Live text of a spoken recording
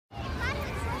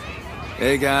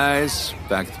Hey, guys.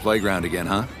 Back at the playground again,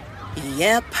 huh?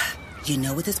 Yep. You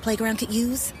know what this playground could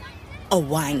use? A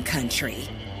wine country.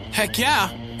 Heck yeah,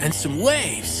 and some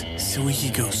waves, so we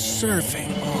could go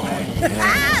surfing. Oh, yeah.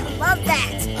 Ah, love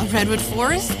that. A redwood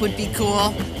forest would be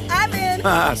cool. I'm in.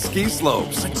 Ah, ski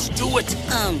slopes. Let's do it.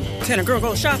 Can a girl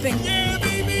go shopping? Yeah,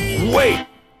 baby. Wait!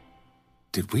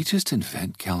 Did we just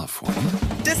invent California?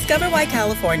 Discover why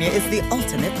California is the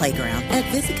ultimate playground at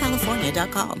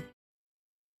visitcalifornia.com.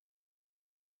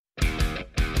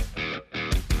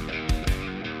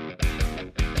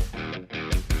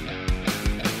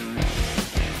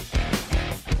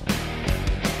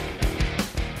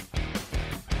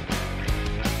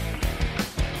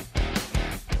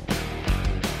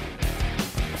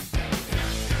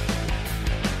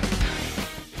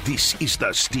 This is the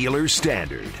Steelers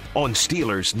Standard on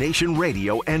Steelers Nation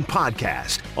Radio and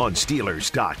podcast on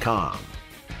Steelers.com.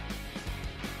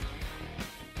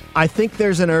 I think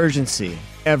there's an urgency.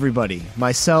 Everybody,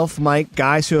 myself, Mike,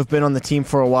 guys who have been on the team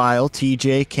for a while,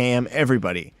 TJ, Cam,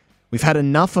 everybody. We've had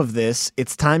enough of this.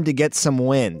 It's time to get some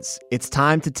wins. It's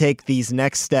time to take these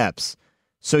next steps.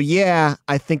 So yeah,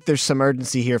 I think there's some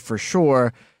urgency here for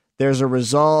sure. There's a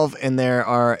resolve and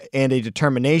a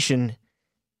determination.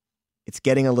 It's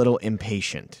getting a little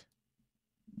impatient.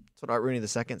 That's what Art Rooney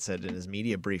II said in his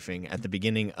media briefing at the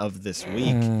beginning of this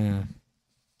week.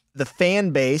 The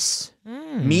fan base,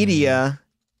 media,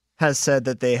 has said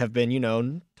that they have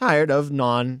been, tired of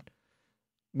winning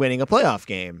a playoff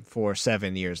game for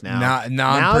 7 years now.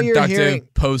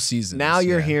 Non-productive postseasons. Now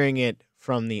you're hearing it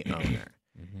from the owner.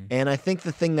 And I think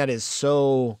the thing that is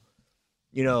so,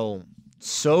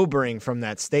 sobering from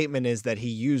that statement is that he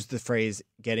used the phrase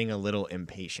getting a little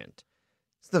impatient.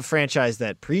 It's the franchise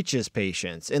that preaches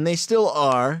patience, and they still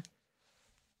are.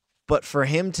 But for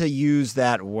him to use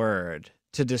that word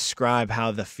to describe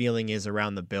how the feeling is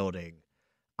around the building,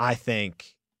 I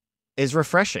think is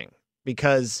refreshing,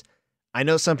 because I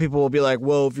know some people will be like,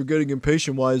 well, if you're getting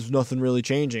impatient, why is nothing really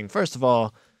changing? First of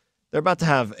all, they're about to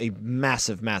have a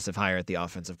massive, massive hire at the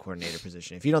offensive coordinator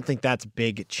position. If you don't think that's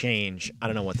big change, I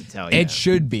don't know what to tell you. It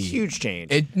should be. It's huge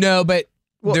change.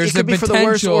 There's it could be for the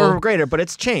worse or greater, but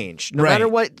it's change. No matter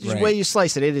what way you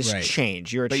slice it, it is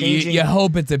change. You're changing. You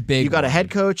hope it's a big. You got a head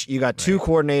coach. You got two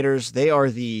coordinators. They are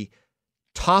the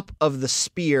top of the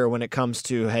spear when it comes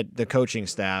to the coaching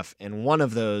staff, and one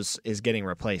of those is getting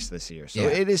replaced this year. So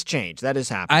it is change. That is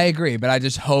happening. I agree, but I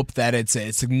just hope that it's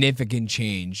a significant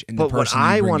change in the person. But what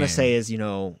I want to say is,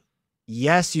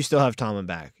 yes, you still have Tomlin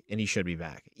back, and he should be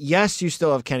back. Yes, you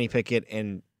still have Kenny Pickett,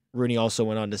 and Rooney also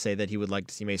went on to say that he would like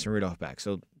to see Mason Rudolph back.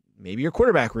 So maybe your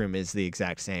quarterback room is the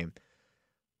exact same.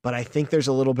 But I think there's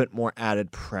a little bit more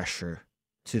added pressure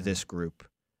to this group,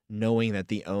 knowing that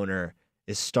the owner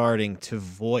is starting to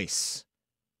voice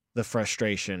the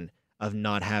frustration of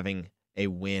not having a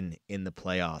win in the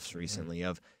playoffs recently,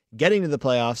 of getting to the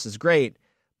playoffs is great,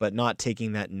 but not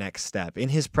taking that next step. In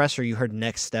his presser, you heard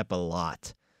next step a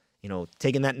lot.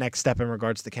 Taking that next step in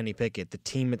regards to Kenny Pickett, the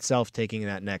team itself taking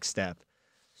that next step.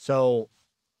 So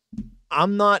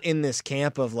I'm not in this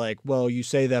camp of like, well, you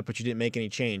say that, but you didn't make any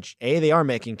change. A, they are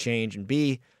making change, and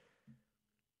B,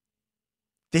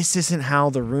 this isn't how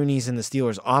the Rooneys and the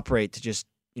Steelers operate to just,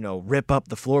 rip up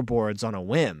the floorboards on a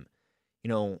whim.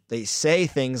 They say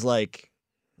things like,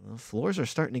 well, floors are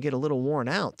starting to get a little worn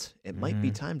out. It might be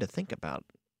time to think about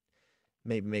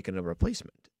maybe making a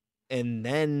replacement. And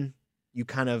then you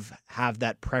kind of have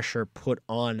that pressure put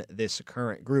on this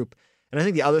current group. And I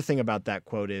think the other thing about that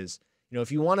quote is,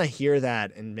 if you want to hear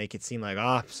that and make it seem like,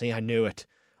 see, I knew it.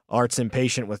 Art's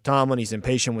impatient with Tomlin. He's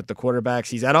impatient with the quarterbacks.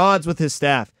 He's at odds with his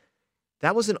staff.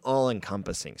 That was an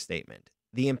all-encompassing statement.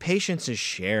 The impatience is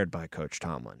shared by Coach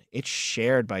Tomlin. It's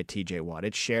shared by TJ Watt.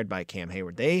 It's shared by Cam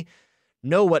Hayward. They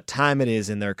know what time it is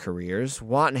in their careers.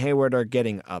 Watt and Hayward are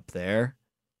getting up there.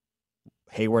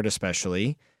 Hayward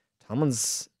especially.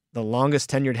 Tomlin's the longest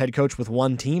tenured head coach with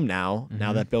one team now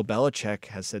that Bill Belichick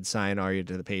has said sayonara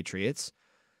to the Patriots.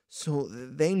 So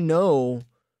they know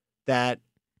that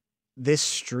this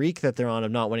streak that they're on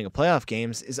of not winning a playoff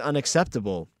games is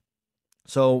unacceptable.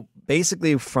 So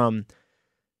basically, from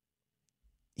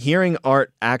hearing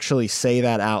Art actually say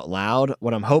that out loud,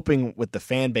 what I'm hoping with the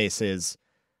fan base is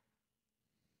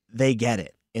they get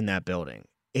it in that building.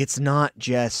 It's not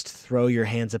just throw your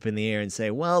hands up in the air and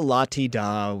say, well,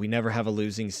 la-ti-da, we never have a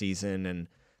losing season, and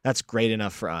that's great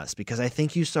enough for us. Because I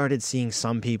think you started seeing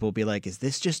some people be like, is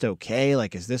this just okay?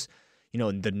 Like, is this,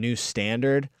 the new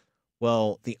standard?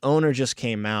 Well, the owner just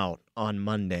came out on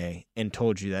Monday and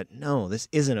told you that, no, this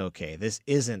isn't okay. This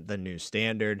isn't the new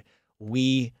standard.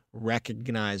 We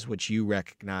recognize what you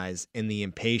recognize, and the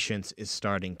impatience is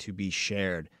starting to be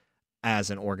shared. as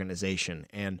an organization.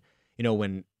 And,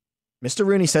 when Mr.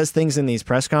 Rooney says things in these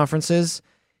press conferences,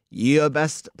 you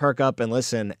best perk up and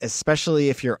listen, especially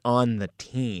if you're on the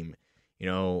team.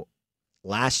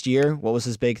 Last year, what was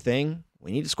his big thing?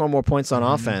 We need to score more points on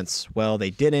offense. Well, they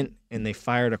didn't, and they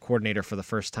fired a coordinator for the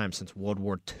first time since World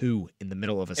War II in the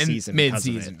middle of a season.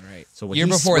 Mid-season, right. So year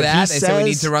before that, they said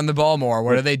we need to run the ball more.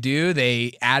 What do?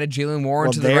 They added Jalen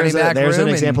Warren to the running back room. There's an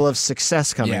example of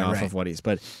success coming off of what he's.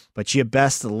 But you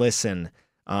best listen.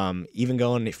 Even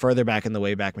going further back in the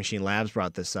Wayback Machine, Labs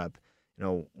brought this up.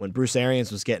 When Bruce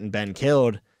Arians was getting Ben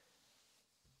killed,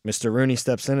 Mr. Rooney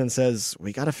steps in and says,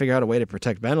 we got to figure out a way to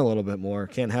protect Ben a little bit more.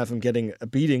 Can't have him getting a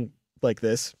beating like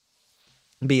this.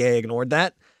 BA ignored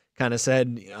that, kind of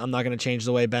said, I'm not going to change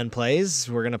the way Ben plays.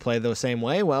 We're going to play the same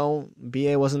way. Well,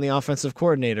 BA wasn't the offensive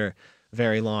coordinator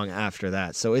very long after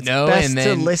that. So it's best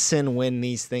to listen when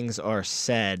these things are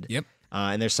said. Yep.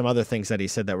 And there's some other things that he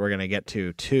said that we're going to get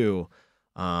to, too.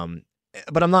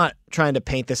 But I'm not trying to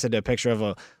paint this into a picture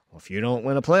of if you don't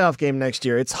win a playoff game next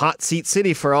year, it's hot seat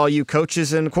city for all you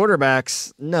coaches and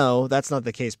quarterbacks. No, that's not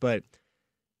the case. But,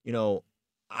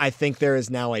 I think there is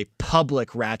now a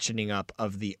public ratcheting up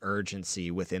of the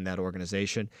urgency within that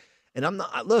organization. And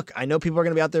I know people are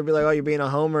going to be out there and be like, oh, you're being a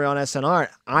homer on SNR.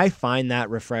 I find that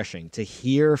refreshing to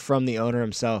hear from the owner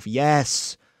himself.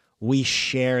 Yes, we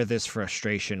share this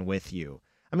frustration with you.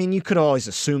 I mean, you could always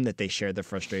assume that they shared the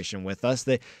frustration with us.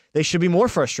 They should be more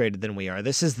frustrated than we are.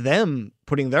 This is them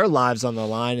putting their lives on the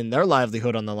line and their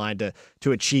livelihood on the line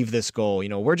to achieve this goal.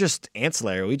 We're just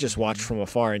ancillary. We just watch from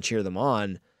afar and cheer them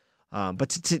on. But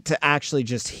to actually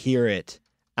just hear it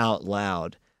out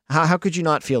loud, how could you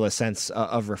not feel a sense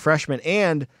of refreshment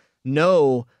and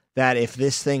know that if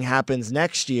this thing happens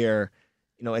next year,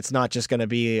 it's not just going to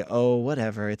be, oh,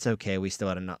 whatever, it's okay. We still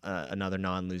had another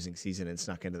non-losing season and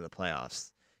snuck into the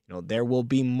playoffs. There will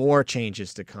be more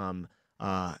changes to come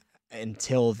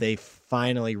until they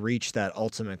finally reach that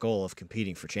ultimate goal of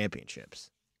competing for championships.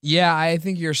 Yeah, I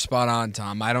think you're spot on,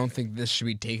 Tom. I don't think this should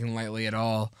be taken lightly at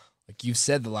all. Like you've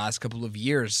said, the last couple of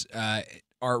years,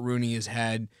 Art Rooney has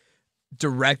had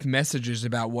direct messages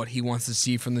about what he wants to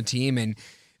see from the team, and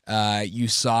you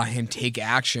saw him take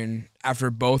action after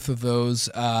both of those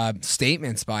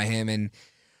statements by him. And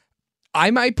I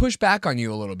might push back on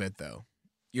you a little bit, though.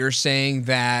 You're saying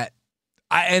that,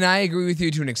 and I agree with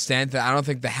you to an extent, that I don't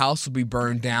think the house will be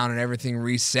burned down and everything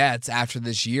resets after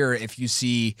this year if you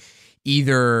see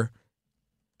either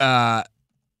the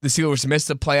Steelers miss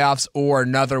the playoffs or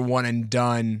another one and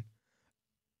done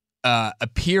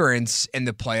appearance in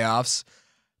the playoffs.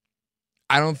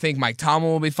 I don't think Mike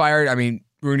Tomlin will be fired. I mean,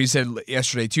 Rooney said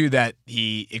yesterday, too, that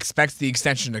he expects the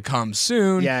extension to come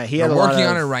soon. Yeah, They're working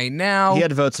on it right now. He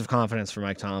had votes of confidence for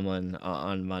Mike Tomlin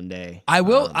on Monday. I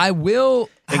will, however,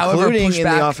 including push in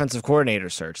back. the offensive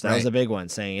coordinator search. That Right. was a big one,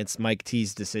 saying it's Mike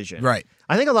T's decision. Right.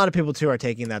 I think a lot of people, too, are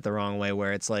taking that the wrong way,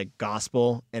 where it's like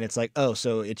gospel, and it's like, oh,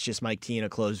 so it's just Mike T in a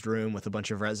closed room with a bunch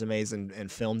of resumes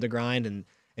and film to grind, and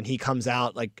he comes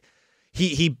out like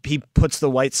he puts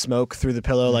the white smoke through the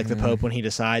pillow like the Pope when he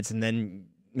decides, and then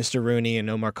Mr. Rooney and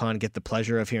Omar Khan get the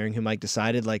pleasure of hearing who Mike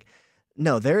decided. Like,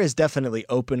 no, there is definitely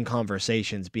open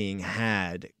conversations being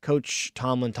had. Coach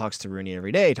Tomlin talks to Rooney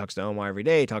every day, talks to Omar every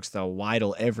day, talks to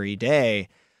Weidl every day.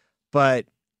 But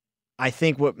I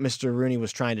think what Mr. Rooney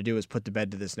was trying to do is put to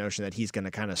bed to this notion that he's going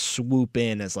to kind of swoop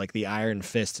in as like the iron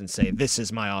fist and say, this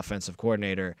is my offensive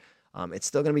coordinator. It's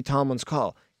still going to be Tomlin's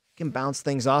call. He can bounce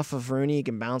things off of Rooney. He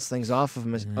can bounce things off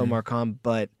of Omar Khan.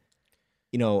 But,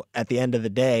 at the end of the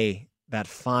day, that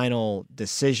final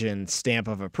decision stamp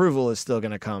of approval is still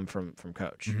going to come from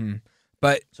coach. Mm-hmm.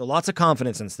 But so lots of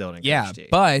confidence instilled in Coach T.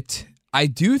 But I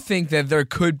do think that there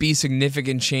could be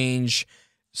significant change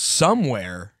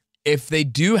somewhere if they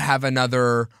do have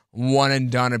another one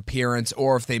and done appearance,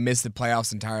 or if they miss the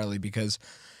playoffs entirely, because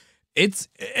it's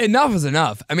enough is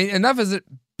enough. I mean, enough has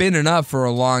been enough for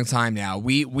a long time now.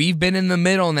 We've been in the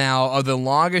middle now of the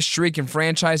longest streak in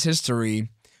franchise history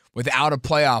without a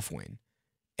playoff win.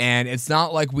 And it's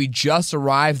not like we just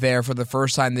arrived there for the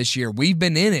first time this year. We've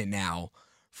been in it now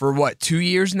for 2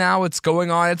 years now? It's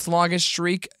going on its longest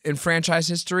streak in franchise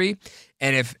history.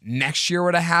 And if next year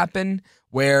were to happen,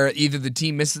 where either the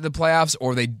team misses the playoffs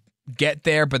or they get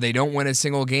there but they don't win a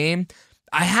single game,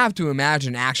 I have to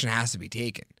imagine action has to be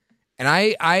taken. And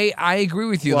I agree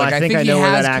with you. Well, like, I think I know where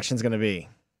that action's going to be.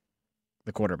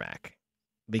 The quarterback.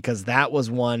 Because that was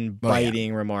one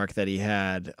biting remark that he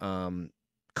had.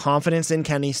 Confidence in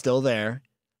Kenny still there,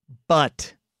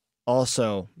 but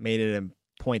also made it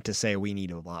a point to say we need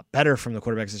a lot better from the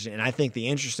quarterback position. And I think the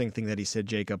interesting thing that he said,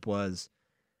 Jacob, was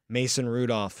Mason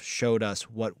Rudolph showed us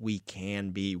what we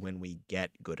can be when we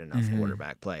get good enough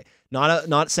quarterback play.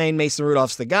 Not saying Mason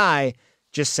Rudolph's the guy,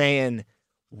 just saying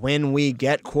when we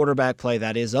get quarterback play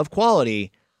that is of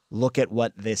quality, look at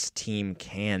what this team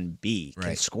can be.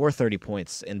 Can score 30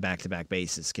 points in back-to-back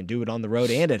basis, can do it on the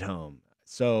road and at home.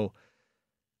 So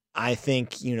I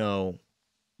think,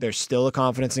 there's still a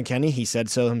confidence in Kenny. He said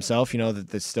so himself, that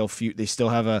they still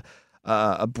have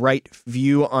a bright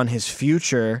view on his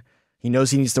future. He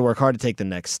knows he needs to work hard to take the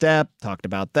next step. Talked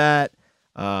about that.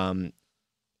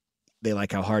 They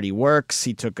like how hard he works.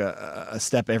 He took a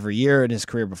step every year in his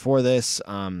career before this,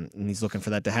 and he's looking for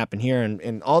that to happen here.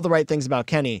 And all the right things about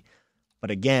Kenny.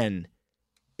 But again,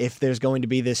 if there's going to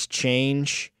be this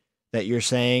change that you're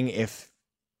saying, if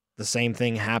the same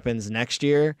thing happens next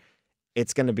year,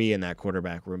 it's going to be in that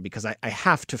quarterback room, because I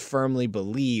have to firmly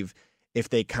believe if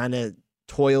they kind of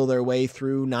toil their way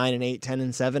through 9-8,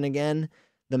 10-7 again,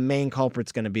 the main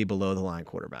culprit's going to be below the line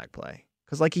quarterback play.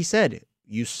 Because like he said,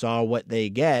 you saw what they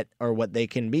get or what they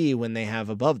can be when they have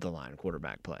above the line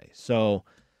quarterback play. So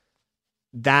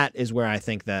that is where I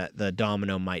think that the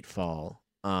domino might fall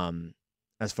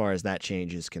as far as that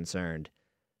change is concerned.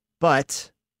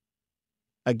 But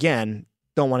again,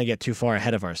 don't want to get too far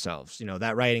ahead of ourselves.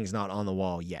 That writing's not on the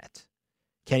wall yet.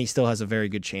 Kenny still has a very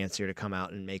good chance here to come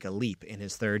out and make a leap in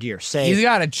his third year. He's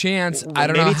got a chance. I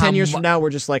don't know. Maybe 10 years from now,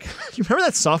 we're just like, you remember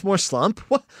that sophomore slump?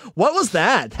 What was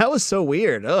that? That was so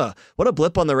weird. Ugh, what a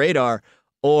blip on the radar.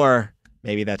 Or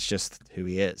maybe that's just who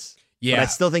he is. Yeah. But I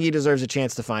still think he deserves a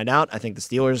chance to find out. I think the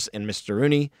Steelers and Mr.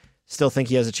 Rooney still think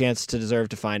he has a chance to deserve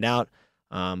to find out.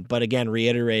 But again,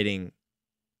 reiterating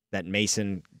that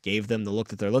Mason gave them the look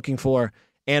that they're looking for,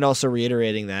 and also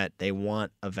reiterating that they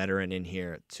want a veteran in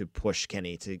here to push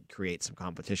Kenny to create some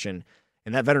competition.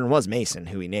 And that veteran was Mason,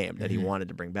 who he named, that he wanted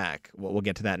to bring back. We'll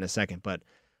get to that in a second. But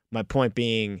my point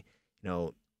being,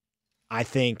 I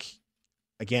think,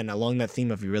 again, along that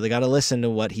theme of you really got to listen to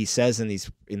what he says in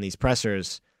these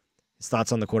pressers, his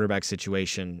thoughts on the quarterback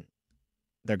situation.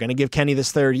 They're going to give Kenny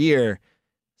this third year.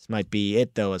 This might be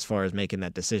it, though, as far as making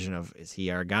that decision of, is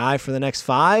he our guy for the next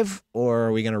 5, or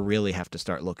are we going to really have to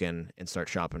start looking and start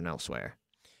shopping elsewhere?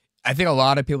 I think a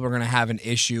lot of people are going to have an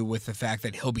issue with the fact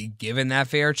that he'll be given that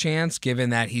fair chance,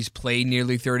 given that he's played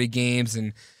nearly 30 games,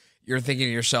 and you're thinking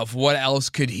to yourself, what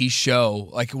else could he show?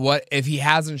 Like, what if he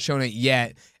hasn't shown it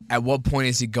yet, at what point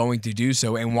is he going to do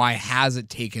so, and why has it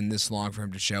taken this long for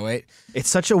him to show it? It's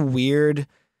such a weird,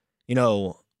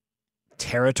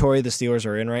 territory the Steelers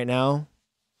are in right now.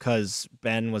 Because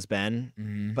Ben was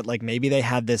Ben, but maybe they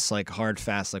had this hard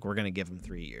fast, we're going to give him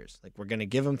 3 years. We're going to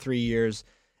give him 3 years,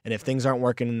 and if things aren't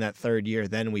working in that third year,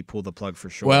 then we pull the plug for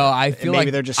sure. Well, I feel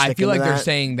like they're just they're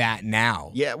saying that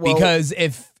now. Yeah, well, because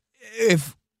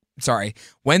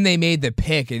when they made the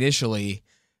pick initially,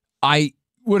 I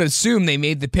would assume they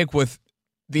made the pick with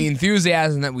the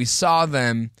enthusiasm that we saw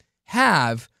them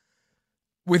have,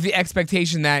 with the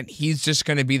expectation that he's just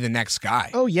going to be the next guy.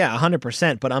 Oh, yeah,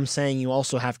 100%. But I'm saying you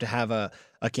also have to have a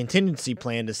contingency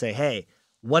plan to say, hey,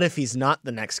 what if he's not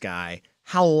the next guy?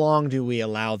 How long do we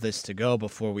allow this to go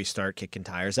before we start kicking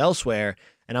tires elsewhere?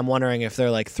 And I'm wondering if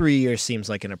they're 3 years seems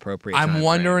like an appropriate time I'm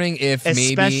wondering frame. If maybe...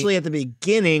 Especially at the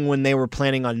beginning when they were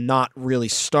planning on not really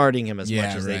starting him as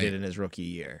much as they did in his rookie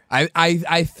year.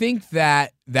 I think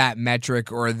that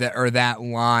metric or that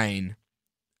line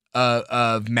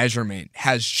of measurement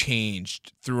has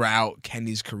changed throughout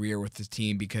Kenny's career with his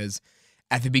team, because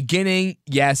at the beginning,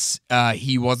 yes,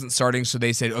 he wasn't starting, so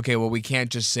they said, okay, well, we can't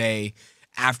just say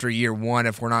after year 1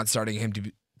 if we're not starting him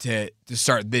to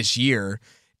start this year.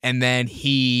 And then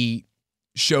he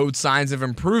showed signs of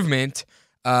improvement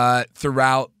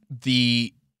throughout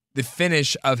the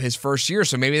finish of his first year.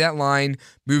 So maybe that line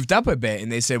moved up a bit, and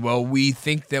they said, well, we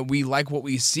think that we like what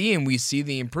we see and we see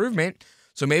the improvement,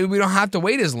 so maybe we don't have to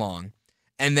wait as long.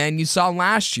 And then you saw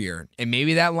last year, and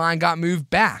maybe that line got moved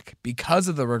back because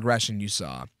of the regression you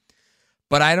saw.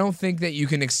 But I don't think that you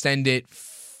can extend it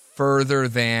further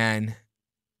than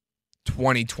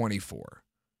 2024.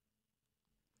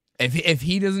 If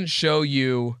he doesn't show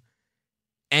you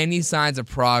any signs of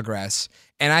progress,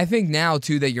 and I think now,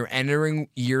 too, that you're entering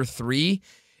year 3,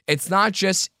 it's not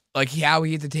just how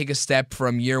he had to take a step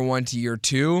from year 1 to year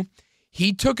 2.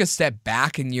 He took a step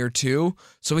back in year 2,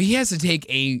 so he has to take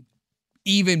a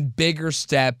even bigger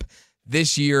step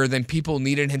this year than people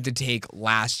needed him to take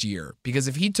last year. Because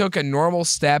if he took a normal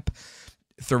step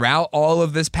throughout all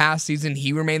of this past season,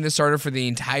 he remained the starter for the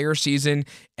entire season,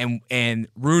 and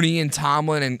Rooney and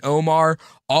Tomlin and Omar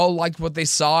all liked what they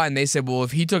saw, and they said, well,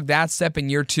 if he took that step in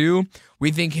year 2,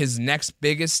 we think his next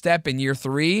biggest step in year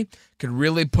 3 could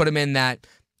really put him in that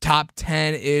top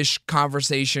 10-ish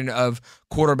conversation of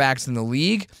quarterbacks in the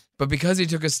league. But because he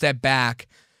took a step back,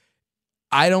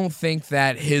 I don't think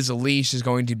that his leash is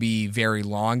going to be very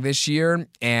long this year.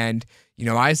 And,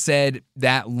 I said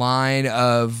that line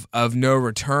of no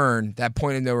return, that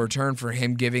point of no return for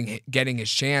him getting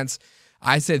his chance,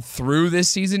 I said through this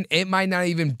season, it might not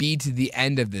even be to the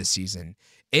end of this season.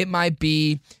 It might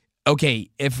be, okay,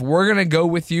 if we're going to go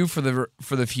with you for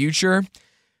the future,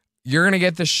 you're going to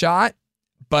get the shot.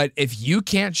 But if you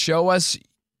can't show us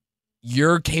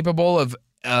you're capable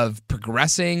of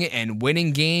progressing and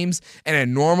winning games in a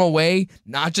normal way,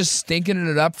 not just stinking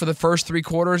it up for the first 3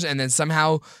 quarters and then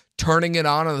somehow turning it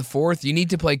on in the fourth, you need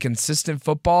to play consistent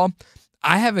football.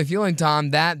 I have a feeling, Tom,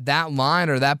 that line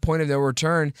or that point of no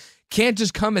return can't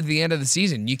just come at the end of the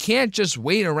season. You can't just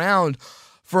wait around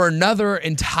for another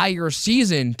entire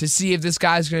season to see if this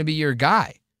guy's going to be your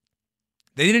guy.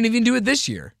 They didn't even do it this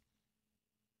year.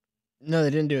 No, they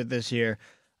didn't do it this year.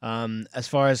 As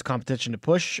far as competition to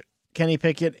push Kenny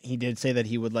Pickett, he did say that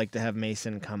he would like to have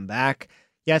Mason come back.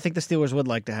 Yeah, I think the Steelers would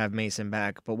like to have Mason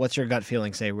back, but what's your gut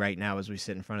feeling say right now as we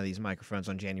sit in front of these microphones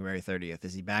on January 30th?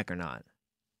 Is he back or not?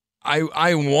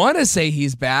 I want to say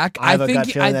he's back. I have a gut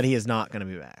feeling that he is not going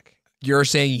to be back. You're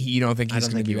saying you don't think he's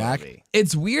going to be back?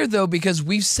 It's weird, though, because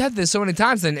we've said this so many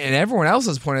times, and everyone else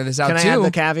has pointed this out, too. Can I add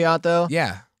the caveat, though?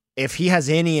 Yeah. If he has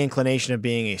any inclination of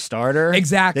being a starter,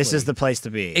 exactly, this is the place to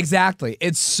be. Exactly.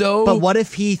 It's so... But what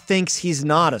if he thinks he's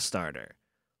not a starter?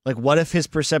 Like, what if his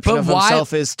perception of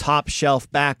himself is top shelf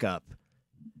backup?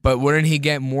 But wouldn't he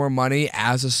get more money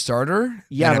as a starter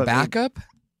than a backup?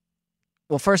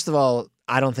 Well, first of all,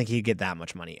 I don't think he'd get that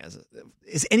much money.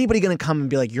 Is anybody going to come and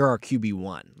be like, you're our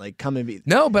QB1? Like, come and be...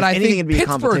 No, but I think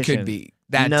Pittsburgh could be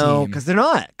that team. No, because they're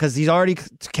not. Because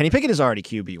Kenny Pickett is already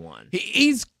QB1.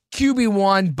 He's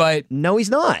QB1, but... No,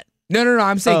 he's not. No.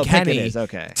 I'm saying Kenny. Pickett is,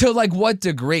 okay. To, like, what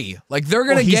degree? Like, they're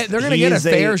going to get a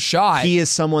fair shot. He is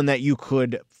someone that you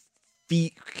could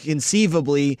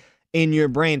conceivably in your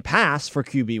brain pass for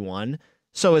QB1.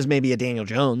 So is maybe a Daniel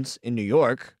Jones in New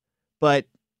York. But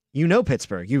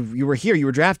Pittsburgh. You were here. You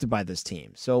were drafted by this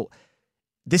team. So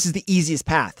this is the easiest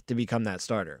path to become that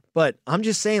starter. But I'm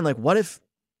just saying, like, what if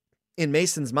in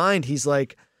Mason's mind, he's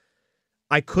like,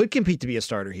 I could compete to be a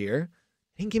starter here.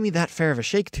 They didn't give me that fair of a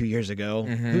shake 2 years ago.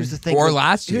 Mm-hmm. Who's to think? Or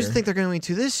last year. Who's to think they're going to win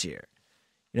 2 this year?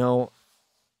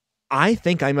 I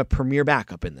think I'm a premier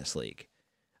backup in this league.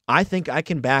 I think I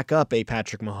can back up a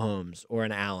Patrick Mahomes or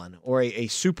an Allen or a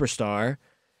superstar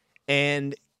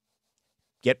and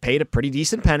get paid a pretty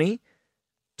decent penny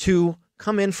to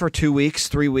come in for 2 weeks,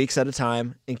 3 weeks at a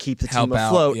time and keep the team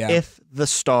afloat if the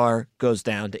star goes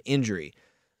down to injury.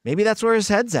 Maybe that's where his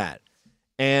head's at.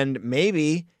 And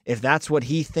maybe if that's what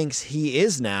he thinks he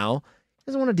is now, he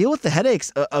doesn't want to deal with the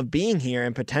headaches of being here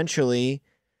and potentially,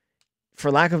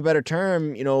 for lack of a better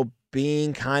term,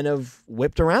 being kind of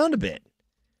whipped around a bit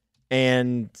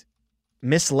and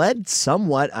misled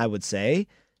somewhat, I would say,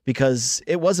 because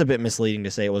it was a bit misleading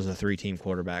to say it was a 3-team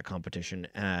quarterback competition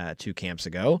 2 camps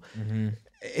ago. Mm-hmm.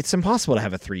 It's impossible to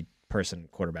have a 3-person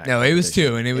quarterback. No, it was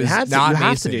 2, and it was not you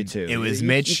have Mason. To do 2. It was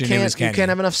Mitch and it was You Kenny. can't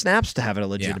have enough snaps to have a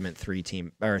legitimate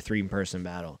 3-team or 3-person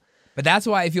battle. But that's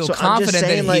why I feel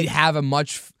confident that he'd have a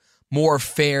much more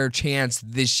fair chance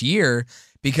this year,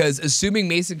 because assuming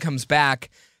Mason comes back,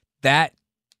 that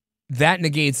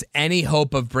negates any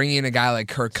hope of bringing in a guy like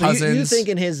Kirk Cousins. You think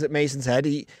in Mason's head,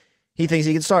 he thinks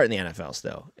he can start in the NFL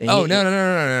still?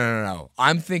 No.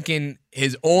 I'm thinking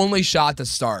his only shot to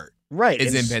start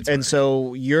is in Pittsburgh. And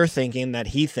so you're thinking that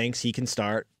he thinks he can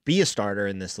be a starter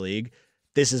in this league.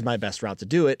 This is my best route to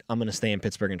do it. I'm going to stay in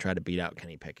Pittsburgh and try to beat out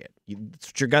Kenny Pickett. That's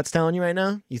what your gut's telling you right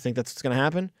now? You think that's what's going to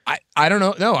happen? I don't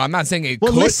know. No, I'm not saying it could.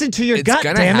 Well, listen to your gut,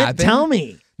 damn it. Tell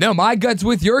me. No, my gut's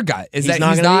with your gut. He's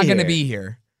not going to be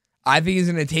here. I think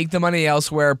he's going to take the money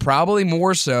elsewhere, probably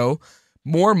more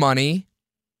money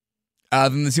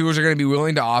than the Steelers are going to be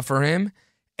willing to offer him.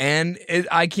 And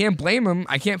I can't blame him.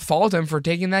 I can't fault him for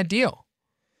taking that deal.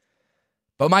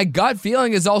 But my gut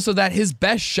feeling is also that his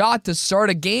best shot to start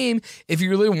a game, if he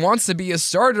really wants to be a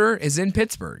starter, is in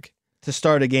Pittsburgh. To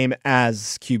start a game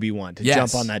as QB1, to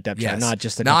jump on that depth chart, not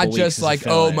just a couple weeks. Not just like,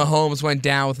 Mahomes went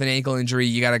down with an ankle injury,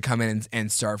 you got to come in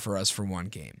and start for us for one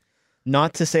game.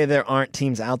 Not to say there aren't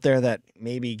teams out there that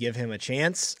maybe give him a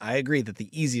chance. I agree that the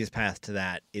easiest path to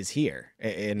that is here.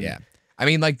 Yeah. I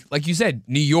mean, like you said,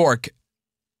 New York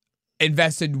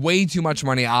invested way too much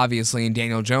money, obviously, in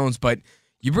Daniel Jones, but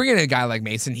you bring in a guy like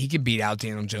Mason, he could beat out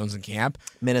Daniel Jones in camp.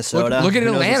 Minnesota. Look at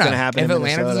Atlanta. If Atlanta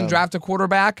Minnesota doesn't draft a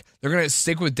quarterback, they're going to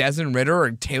stick with Desmond Ridder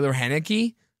or Taylor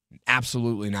Heineke?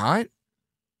 Absolutely not.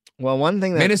 Well, one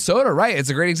thing that Minnesota, right? It's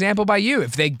a great example by you.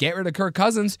 If they get rid of Kirk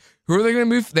Cousins, who are they going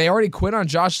to move? They already quit on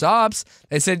Josh Dobbs.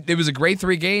 They said it was a great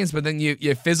 3 games, but then you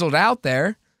fizzled out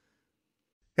there.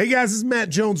 Hey guys, this is Matt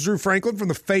Jones, Drew Franklin from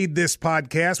the Fade This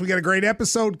podcast. We got a great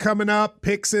episode coming up,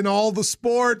 picks in all the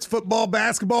sports, football,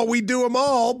 basketball, we do them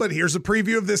all, but here's a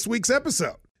preview of this week's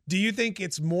episode. Do you think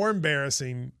it's more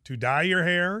embarrassing to dye your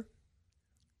hair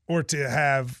or to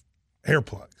have hair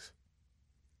plugs?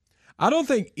 I don't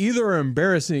think either are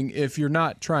embarrassing if you're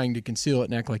not trying to conceal it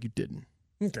and act like you didn't.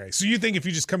 Okay, so you think if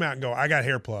you just come out and go, I got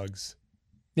hair plugs.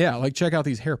 Yeah, like check out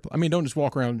these hair plugs. I mean, don't just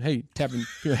walk around, hey, tapping,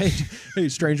 hey,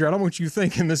 stranger, I don't want you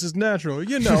thinking this is natural.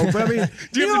 You know, but I mean,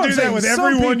 do you have to do that with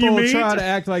everyone you meet? Try to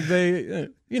act like they,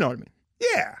 you know what I mean?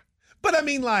 Yeah. But I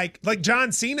mean, like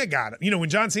John Cena got it. You know, when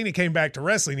John Cena came back to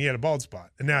wrestling, he had a bald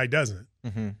spot, and now he doesn't.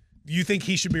 Mm-hmm. You think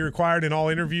he should be required in all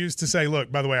interviews to say,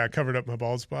 look, by the way, I covered up my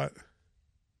bald spot?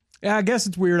 Yeah, I guess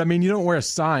it's weird. I mean, you don't wear a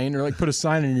sign or like put a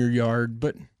sign in your yard,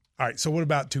 but. All right, so what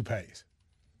about toupees?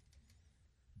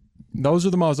 Those are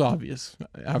the most obvious.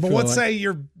 But let's say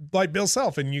you're like Bill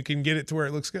Self and you can get it to where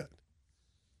it looks good.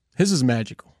 His is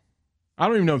magical. I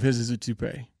don't even know if his is a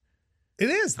toupee. It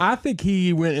is. I think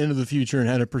he went into the future and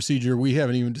had a procedure we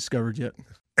haven't even discovered yet.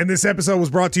 And this episode was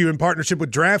brought to you in partnership with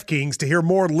DraftKings. To hear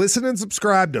more, listen and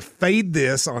subscribe to Fade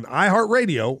This on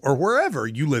iHeartRadio or wherever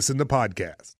you listen to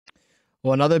podcasts.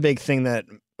 Well, another big thing that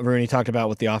Rooney talked about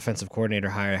with the offensive coordinator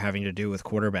hire having to do with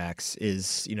quarterbacks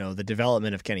is, you know, the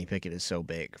development of Kenny Pickett is so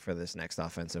big for this next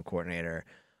offensive coordinator.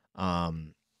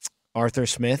 Arthur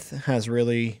Smith has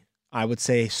really, I would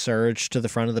say, surged to the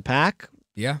front of the pack.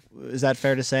 Yeah. Is that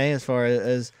fair to say as far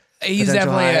as he's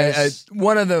definitely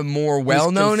one of the more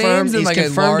well-known names and he's like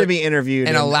confirmed to be interviewed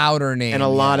and a louder name. And a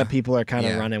lot of people are kind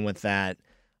of running with that.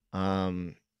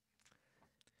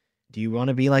 Do you want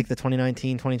to be like the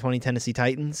 2019-2020 Tennessee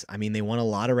Titans? I mean, they won a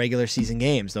lot of regular season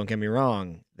games, don't get me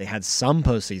wrong. They had some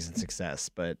postseason success,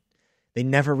 but they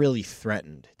never really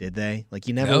threatened, did they? Like,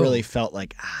 you never really felt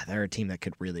like, they're a team that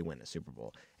could really win a Super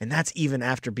Bowl. And that's even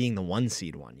after being the 1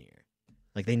 seed one year.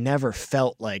 Like, they never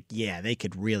felt like, they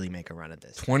could really make a run at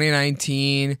this.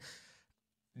 2019,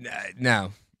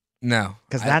 no.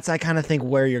 Because that's, I kind of think,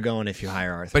 where you're going if you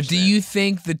hire Arthur But Smith. do you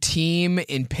think the team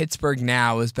in Pittsburgh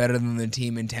now is better than the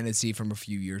team in Tennessee from a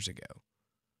few years ago?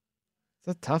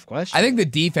 It's a tough question. I think the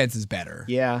defense is better.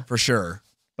 Yeah. For sure.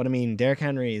 But, I mean, Derrick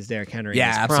Henry is Derrick Henry. Yeah,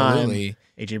 in his absolutely.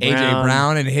 Prime. AJ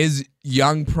Brown in his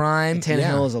young prime. And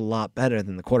Tannehill is a lot better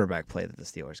than the quarterback play that the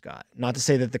Steelers got. Not to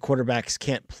say that the quarterbacks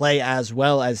can't play as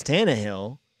well as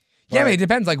Tannehill. Yeah, I mean, it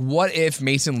depends. Like, what if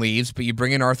Mason leaves, but you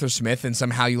bring in Arthur Smith and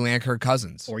somehow you land Kirk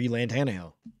Cousins? Or you land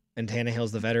Tannehill. And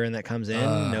Tannehill's the veteran that comes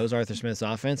in, knows Arthur Smith's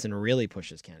offense, and really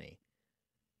pushes Kenny.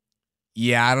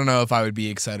 Yeah, I don't know if I would be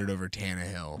excited over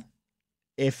Tannehill.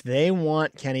 If they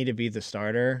want Kenny to be the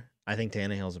starter, I think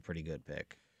Tannehill's a pretty good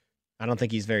pick. I don't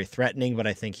think he's very threatening, but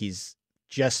I think he's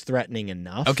just threatening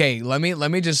enough. Okay, let me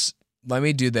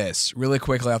do this really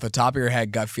quickly off the top of your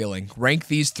head, gut feeling. Rank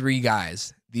these 3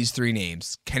 guys. These 3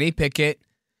 names: Kenny Pickett,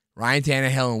 Ryan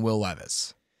Tannehill, and Will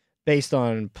Levis. Based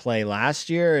on play last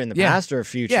year in the past or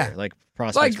future? Like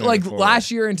prospects like forward?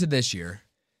 last year into this year.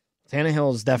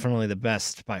 Tannehill is definitely the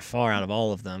best by far out of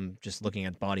all of them, just looking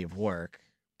at body of work.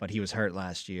 But he was hurt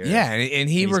last year. Yeah, and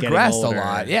he regressed a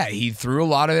lot. Yeah, he threw a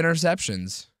lot of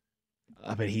interceptions.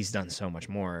 But he's done so much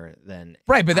more than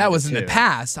right. But that was in the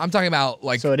past. I'm talking about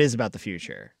so it is about the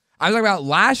future. I'm talking about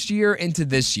last year into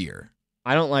this year.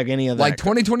 I don't like any of that. Like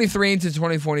 2023 into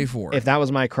 2024. If that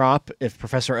was my crop, if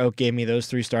Professor Oak gave me those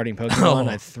 3 starting Pokemon,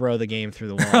 I'd throw the game through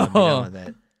the wall and be done with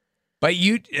it. But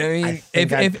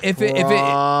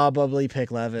I'd probably pick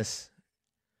Levis.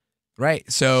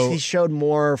 Right. So he showed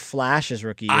more flash his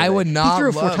rookie year. I would not. He threw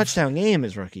a 4-touchdown game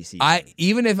his rookie season.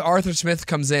 Even if Arthur Smith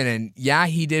comes in and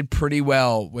he did pretty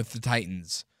well with the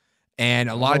Titans. And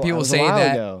a lot of people say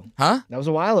that, That was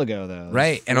a while ago, though.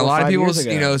 Right, and a lot of people,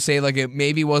 say like it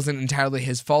maybe wasn't entirely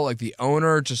his fault. Like the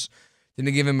owner just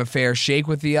didn't give him a fair shake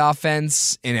with the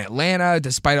offense in Atlanta,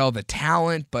 despite all the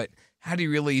talent. But how do you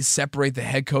really separate the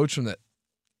head coach from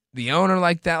the owner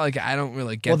like that? Like I don't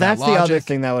really get. Well, that's logic. The other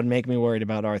thing that would make me worried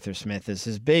about Arthur Smith is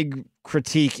his big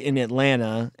critique in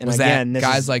Atlanta. And was again, that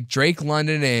guys like Drake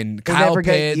London and Kyle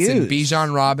Pitts and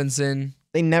Bijan Robinson.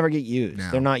 They never get used. No.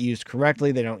 They're not used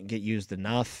correctly. They don't get used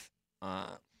enough.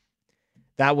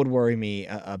 That would worry me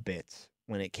a bit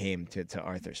when it came to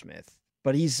Arthur Smith.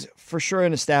 But he's for sure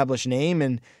an established name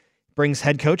and brings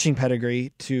head coaching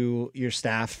pedigree to your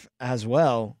staff as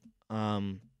well.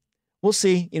 We'll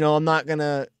see. I'm not going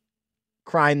to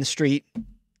cry in the street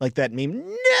like that meme.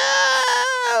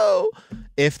 No!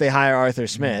 If they hire Arthur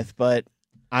Smith. But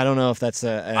I don't know if that's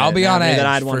I'll be on edge that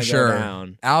I'd for want to sure. go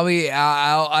down.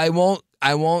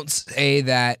 I won't say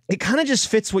that. It kind of just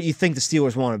fits what you think the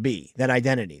Steelers want to be, that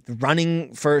identity. The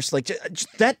running first, like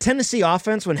that Tennessee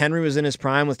offense when Henry was in his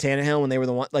prime with Tannehill when they were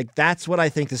the one, like that's what I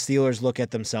think the Steelers look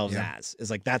at themselves as. Is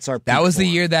like that's our peak That was the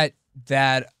form. year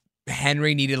that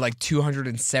Henry needed like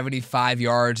 275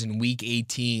 yards in week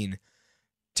 18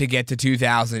 to get to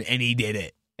 2,000, and he did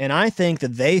it. And I think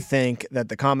that they think that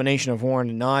the combination of Warren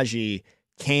and Najee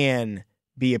can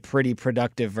be a pretty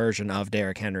productive version of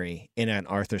Derrick Henry in an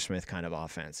Arthur Smith kind of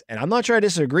offense. And I'm not sure I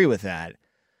disagree with that,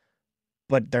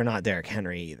 but they're not Derrick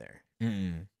Henry either.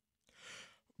 Mm-mm.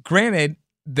 Granted,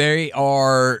 they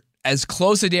are as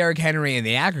close to Derrick Henry in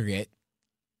the aggregate.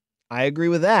 I agree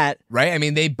with that. Right? I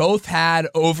mean, they both had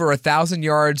over 1,000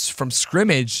 yards from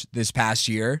scrimmage this past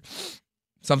year,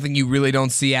 something you really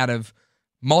don't see out of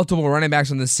multiple running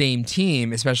backs on the same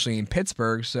team, especially in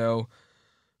Pittsburgh. So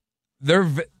they're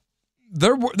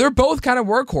both kind of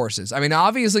workhorses. I mean,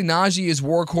 obviously Najee is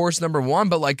workhorse number one,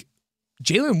 but like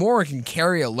Jalen Warren can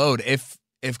carry a load if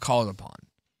called upon,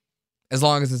 as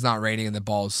long as it's not raining and the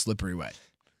ball is slippery wet.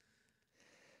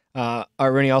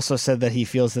 Rooney also said that he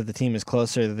feels that the team is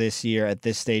closer this year at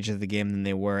this stage of the game than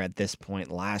they were at this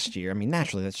point last year. I mean,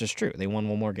 naturally, that's just true. They won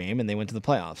one more game and they went to the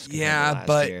playoffs. Yeah,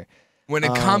 but year. When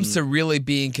it comes to really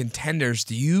being contenders,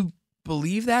 do you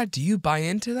believe that? Do you buy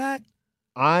into that?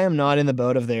 I am not in the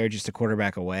boat of they're just a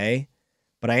quarterback away,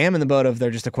 but I am in the boat of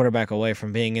they're just a quarterback away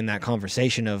from being in that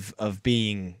conversation of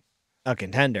being a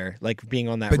contender, like being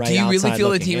on that. But right do you really outside feel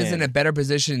the looking team is in a better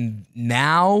position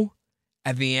now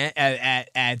at the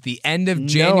end of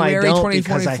January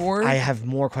 2024? I have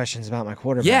more questions about my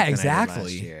quarterback. Yeah, than exactly. I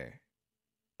did last year.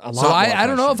 So I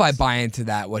don't know if I buy into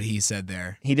that, what he said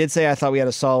there. He did say, I thought we had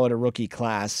a solid rookie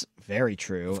class. Very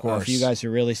true. Of course. A few guys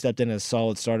who really stepped in as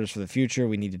solid starters for the future.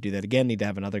 We need to do that again. Need to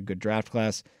have another good draft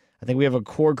class. I think we have a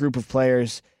core group of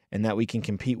players and that we can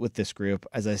compete with this group.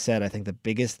 As I said, I think the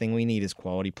biggest thing we need is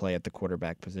quality play at the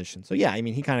quarterback position. So, yeah, I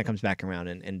mean, he kind of comes back around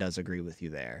and does agree with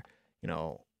you there. You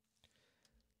know,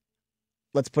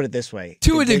 let's put it this way.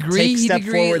 To a Did they degree, take step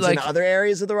forwards like in other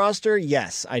areas of the roster?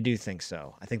 Yes, I do think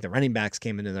so. I think the running backs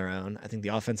came into their own. I think the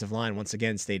offensive line, once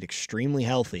again, stayed extremely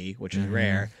healthy, which is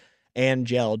rare, and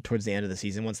gelled towards the end of the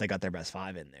season once they got their best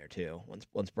five in there, too,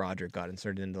 once Broderick got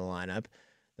inserted into the lineup.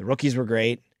 The rookies were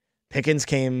great. Pickens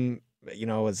came, you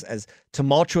know, as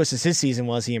tumultuous as his season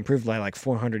was, he improved by like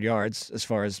 400 yards as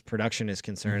far as production is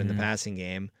concerned in the passing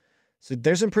game. So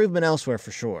there's improvement elsewhere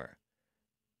for sure.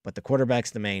 But the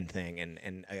quarterback's the main thing.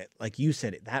 And like you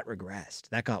said, that regressed.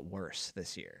 That got worse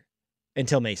this year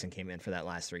until Mason came in for that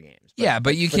last 3 games.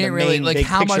 But you can't really, like,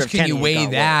 how much can you weigh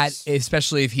that,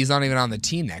 especially if he's not even on the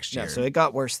team next year? Yeah, so it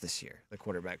got worse this year, the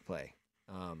quarterback play.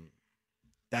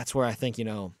 That's where I think, you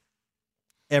know,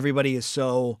 everybody is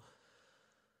so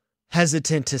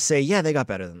hesitant to say, yeah, they got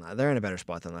better than that. They're in a better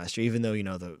spot than last year, even though, you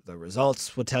know, the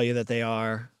results would tell you that they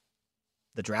are.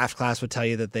 The draft class would tell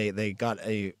you that they got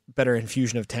a better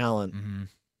infusion of talent.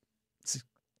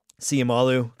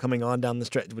 Siamalu coming on down the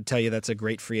stretch would tell you that's a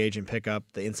great free agent pickup.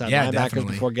 The inside linebackers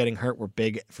before getting hurt were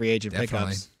big free agent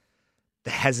pickups. The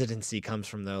hesitancy comes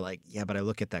from, though, like, yeah, but I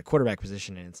look at that quarterback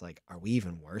position and it's like, are we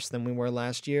even worse than we were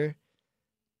last year?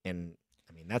 And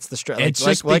I mean, that's the straw.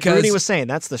 Like Rooney was saying,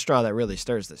 that's the straw that really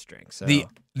stirs this drink. So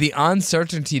the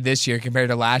uncertainty this year compared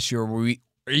to last year, where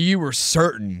you were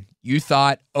certain, you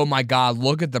thought, oh my God,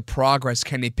 look at the progress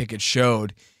Kenny Pickett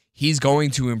showed. He's going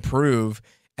to improve.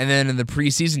 And then in the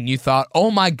preseason, you thought,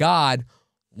 oh my God,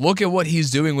 look at what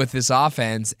he's doing with this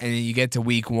offense. And then you get to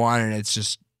week 1 and it's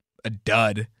just a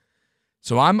dud.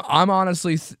 So I'm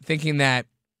honestly thinking that,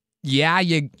 yeah,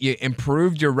 you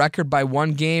improved your record by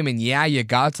 1 game, and yeah, you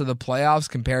got to the playoffs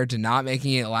compared to not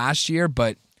making it last year.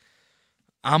 But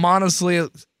I'm honestly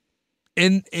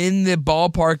in the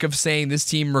ballpark of saying this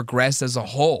team regressed as a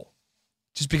whole,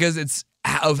 just because it's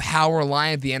of how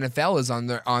reliant the NFL is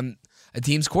on a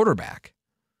team's quarterback.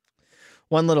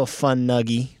 One little fun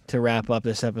nuggie to wrap up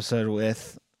this episode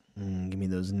with. Give me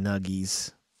those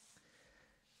nuggies.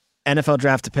 NFL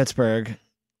draft to Pittsburgh.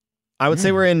 I would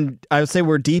say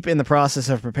we're deep in the process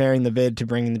of preparing the bid to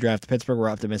bring the draft to Pittsburgh. We're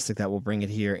optimistic that we'll bring it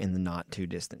here in the not too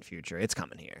distant future. It's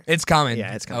coming here. It's coming.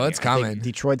 Yeah, it's coming. Oh, it's coming.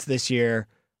 Detroit's this year.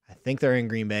 I think they're in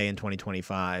Green Bay in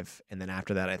 2025, and then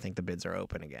after that, I think the bids are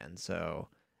open again. So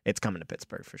it's coming to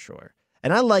Pittsburgh for sure.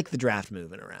 And I like the draft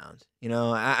moving around. You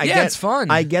know, I get it's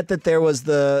fun. I get that there was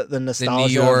the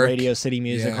nostalgia of Radio City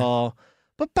Music Hall,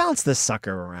 but bounce this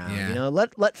sucker around. Yeah. You know,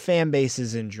 let fan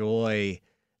bases enjoy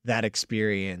that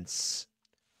experience.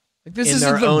 Like, this in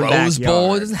isn't their the own Rose Bowl.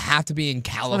 backyard. It doesn't have to be in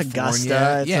California. It's not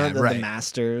Augusta. It's not right. the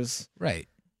Masters. Right.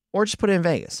 Or just put it in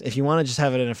Vegas. If you want to just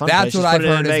have it in a fun That's place, what just I've put it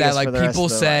in heard is Vegas that like for the rest people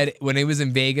of their said life. when it was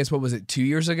in Vegas, what was it, 2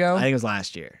 years ago? I think it was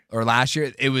last year. Or last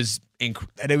year? It was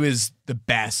it was the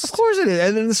best. Of course it is.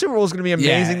 And then the Super Bowl is going to be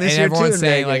amazing this year, too. Everyone's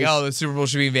saying, Vegas. like, oh, the Super Bowl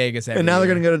should be in Vegas every And now they're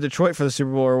year. going to go to Detroit for the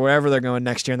Super Bowl or wherever they're going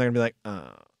next year, and they're going to be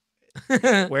like,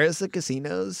 oh, where's the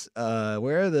casinos?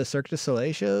 Where are the Cirque du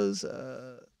Soleil shows?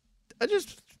 I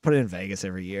just put it in Vegas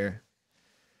every year.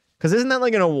 Because isn't that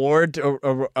like an award,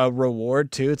 a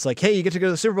reward, too? It's like, hey, you get to go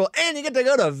to the Super Bowl, and you get to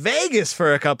go to Vegas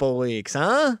for a couple weeks,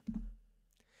 huh?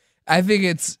 I think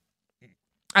it's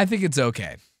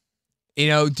okay. You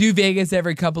know, do Vegas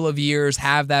every couple of years,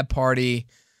 have that party.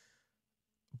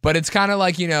 But it's kind of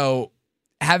like, you know,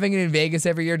 having it in Vegas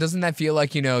every year, doesn't that feel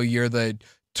like, you know, you're the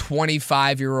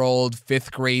 25-year-old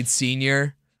fifth grade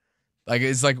senior? Like,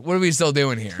 it's like, what are we still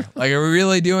doing here? Like, are we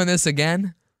really doing this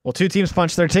again? Well, two teams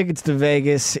punched their tickets to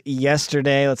Vegas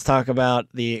yesterday. Let's talk about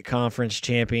the conference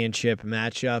championship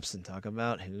matchups and talk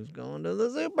about who's going to the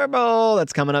Super Bowl.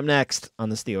 That's coming up next on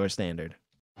the Steelers Standard.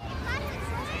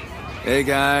 Hey,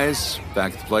 guys.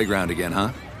 Back at the playground again,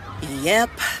 huh? Yep.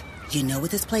 You know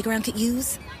what this playground could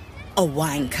use? A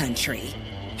wine country.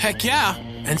 Heck yeah,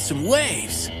 and some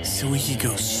waves so we could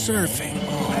go surfing.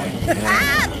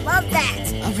 Love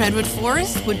that. A redwood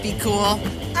forest would be cool.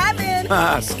 I'm in.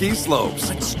 Ah, ski slopes.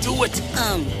 Let's do it.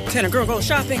 Can a girl go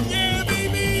shopping? Yeah,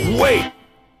 baby. Wait!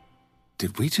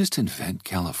 Did we just invent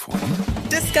California?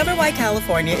 Discover why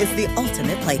California is the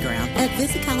ultimate playground at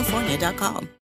visitcalifornia.com.